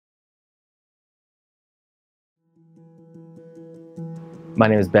My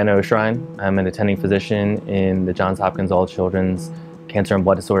name is Ben Oshrine. I'm an attending physician in the Johns Hopkins All Children's Cancer and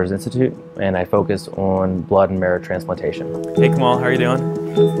Blood Disorders Institute, and I focus on blood and marrow transplantation. Hey Kamal, how are you doing?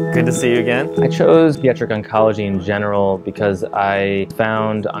 Good to see you again. I chose pediatric oncology in general because I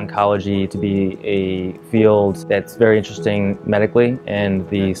found oncology to be a field that's very interesting medically, and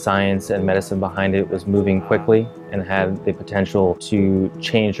the science and medicine behind it was moving quickly and had the potential to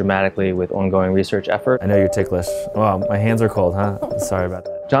change dramatically with ongoing research effort. I know you're ticklish. Wow, my hands are cold, huh? Sorry about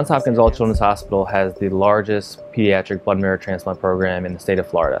that. Johns Hopkins All Children's Hospital has the largest pediatric blood marrow transplant program in the state of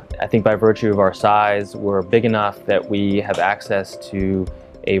Florida. I think by virtue of our size, we're big enough that we have access to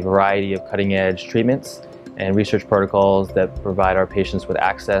a variety of cutting-edge treatments and research protocols that provide our patients with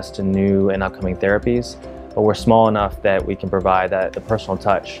access to new and upcoming therapies. But we're small enough that we can provide the personal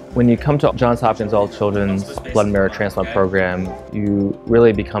touch. When you come to Johns Hopkins All Children's Blood and Marrow Transplant Program, you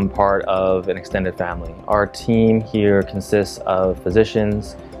really become part of an extended family. Our team here consists of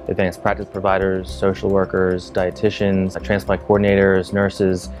physicians, advanced practice providers, social workers, dietitians, transplant coordinators,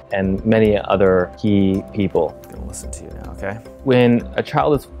 nurses, and many other key people. I'm gonna listen to you now, okay? When a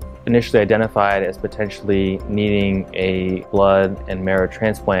child is initially identified as potentially needing a blood and marrow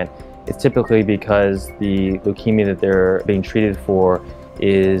transplant, it's typically because the leukemia that they're being treated for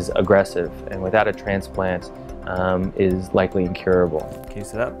is aggressive, and without a transplant is likely incurable. Can you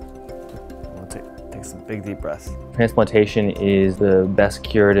sit up? We'll take some big deep breaths. Transplantation is the best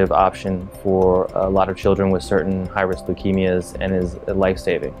curative option for a lot of children with certain high-risk leukemias and is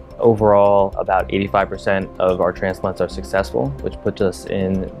life-saving. Overall, about 85% of our transplants are successful, which puts us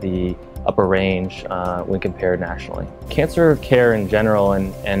in the upper range when compared nationally. Cancer care in general,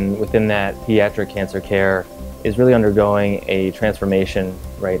 and within that pediatric cancer care, is really undergoing a transformation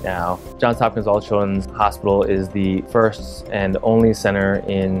right now. Johns Hopkins All Children's Hospital is the first and only center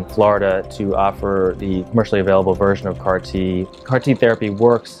in Florida to offer the commercially available version of CAR T. CAR T therapy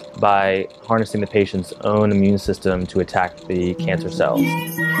works by harnessing the patient's own immune system to attack the cancer cells.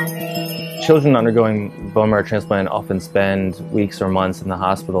 Children undergoing bone marrow transplant often spend weeks or months in the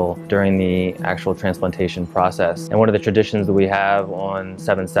hospital during the actual transplantation process. And one of the traditions that we have on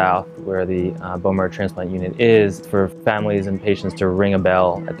 7 South, where the bone marrow transplant unit is, for families and patients to ring a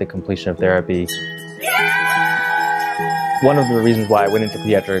bell at the completion of therapy. One of the reasons why I went into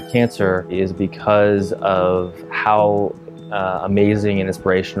pediatric cancer is because of how amazing and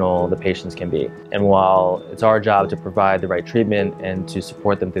inspirational the patients can be. And while it's our job to provide the right treatment and to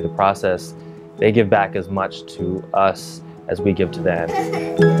support them through the process, they give back as much to us as we give to them.